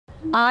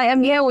I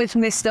am here with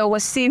Mr.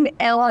 Wassim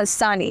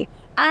Elhusseini,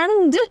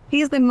 and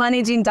he's the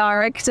Managing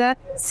Director,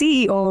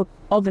 CEO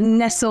of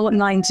Nestlé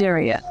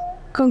Nigeria.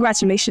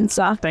 Congratulations,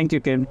 sir. Thank you,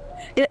 Kim.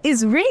 It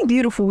is really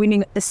beautiful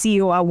winning the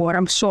CEO award,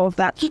 I'm sure of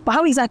that. But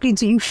how exactly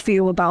do you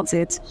feel about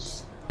it?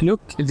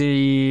 Look,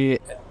 the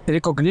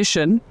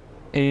recognition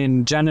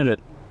in general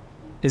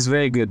is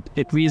very good.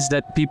 It means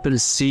that people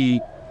see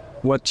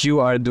what you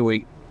are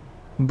doing.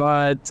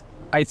 But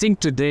I think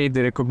today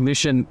the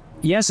recognition,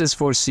 yes, is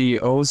for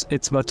CEOs,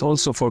 but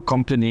also for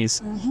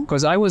companies.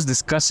 Because I was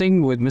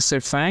discussing with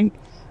Mr. Fang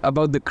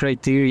about the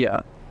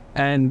criteria,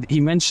 and he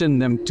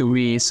mentioned them to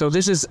me. So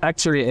this is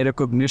actually a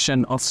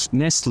recognition of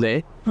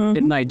Nestlé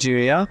in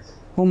Nigeria,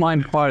 whom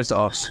I'm part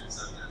of.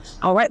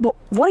 All right, but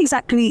what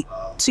exactly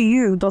to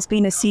you does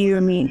being a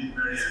CEO mean?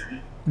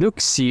 Look,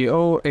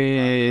 CEO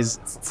is,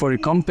 for a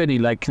company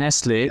like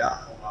Nestlé,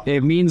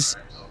 it means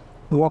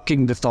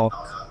walking the talk.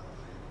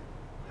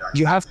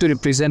 You have to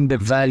represent the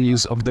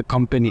values of the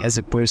company as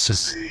a person.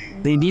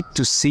 They need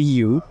to see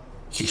you,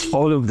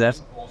 all of that,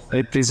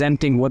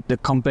 representing what the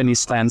company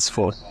stands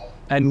for.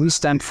 And we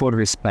stand for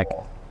respect.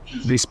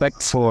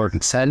 Respect for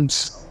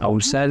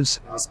ourselves,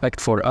 respect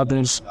for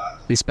others,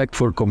 respect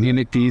for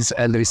communities,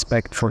 and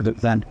respect for the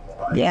planet.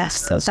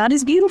 Yes, so that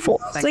is beautiful.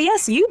 So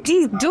yes, you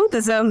do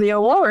deserve the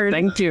award.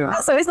 Thank you.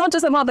 So it's not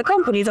just about the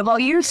company, it's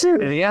about you too.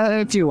 Yeah,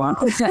 if you want.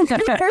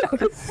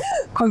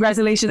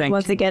 Congratulations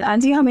once again.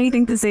 And do you have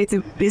anything to say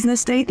to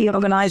Business Day, the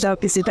organizer of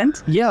this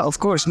event? Yeah, of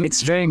course.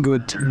 It's very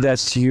good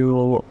that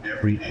you,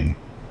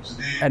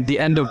 at the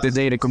end of the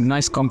day,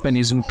 recognize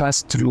companies who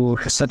passed through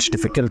such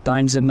difficult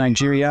times in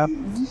Nigeria.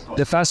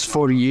 The past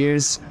 4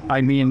 years,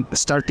 I mean,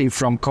 starting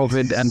from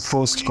COVID and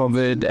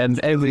post-COVID and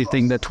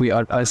everything that we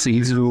are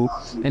passing through,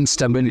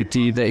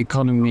 instability, the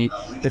economy,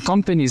 the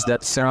companies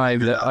that thrive,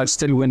 that are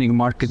still winning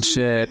market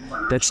share,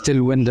 that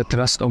still win the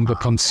trust of the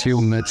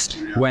consumers.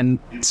 When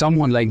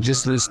someone like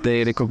Just This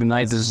Day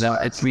recognizes them,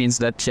 it means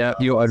that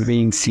you are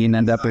being seen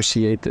and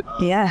appreciated.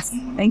 Yes,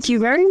 thank you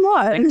very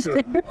much.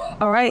 Thank you.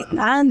 All right,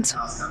 and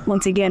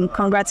once again,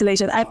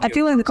 congratulations. I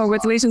feel like the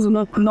congratulations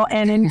will not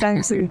end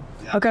anytime soon.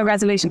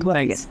 Congratulations.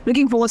 Thanks.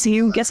 Looking forward to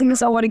you getting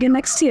this award again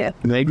next year.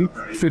 Maybe.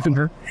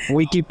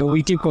 We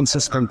keep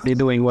consistently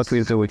doing what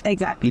we're doing.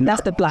 Exactly.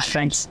 That's the plan.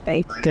 Thanks.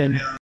 Okay. Okay.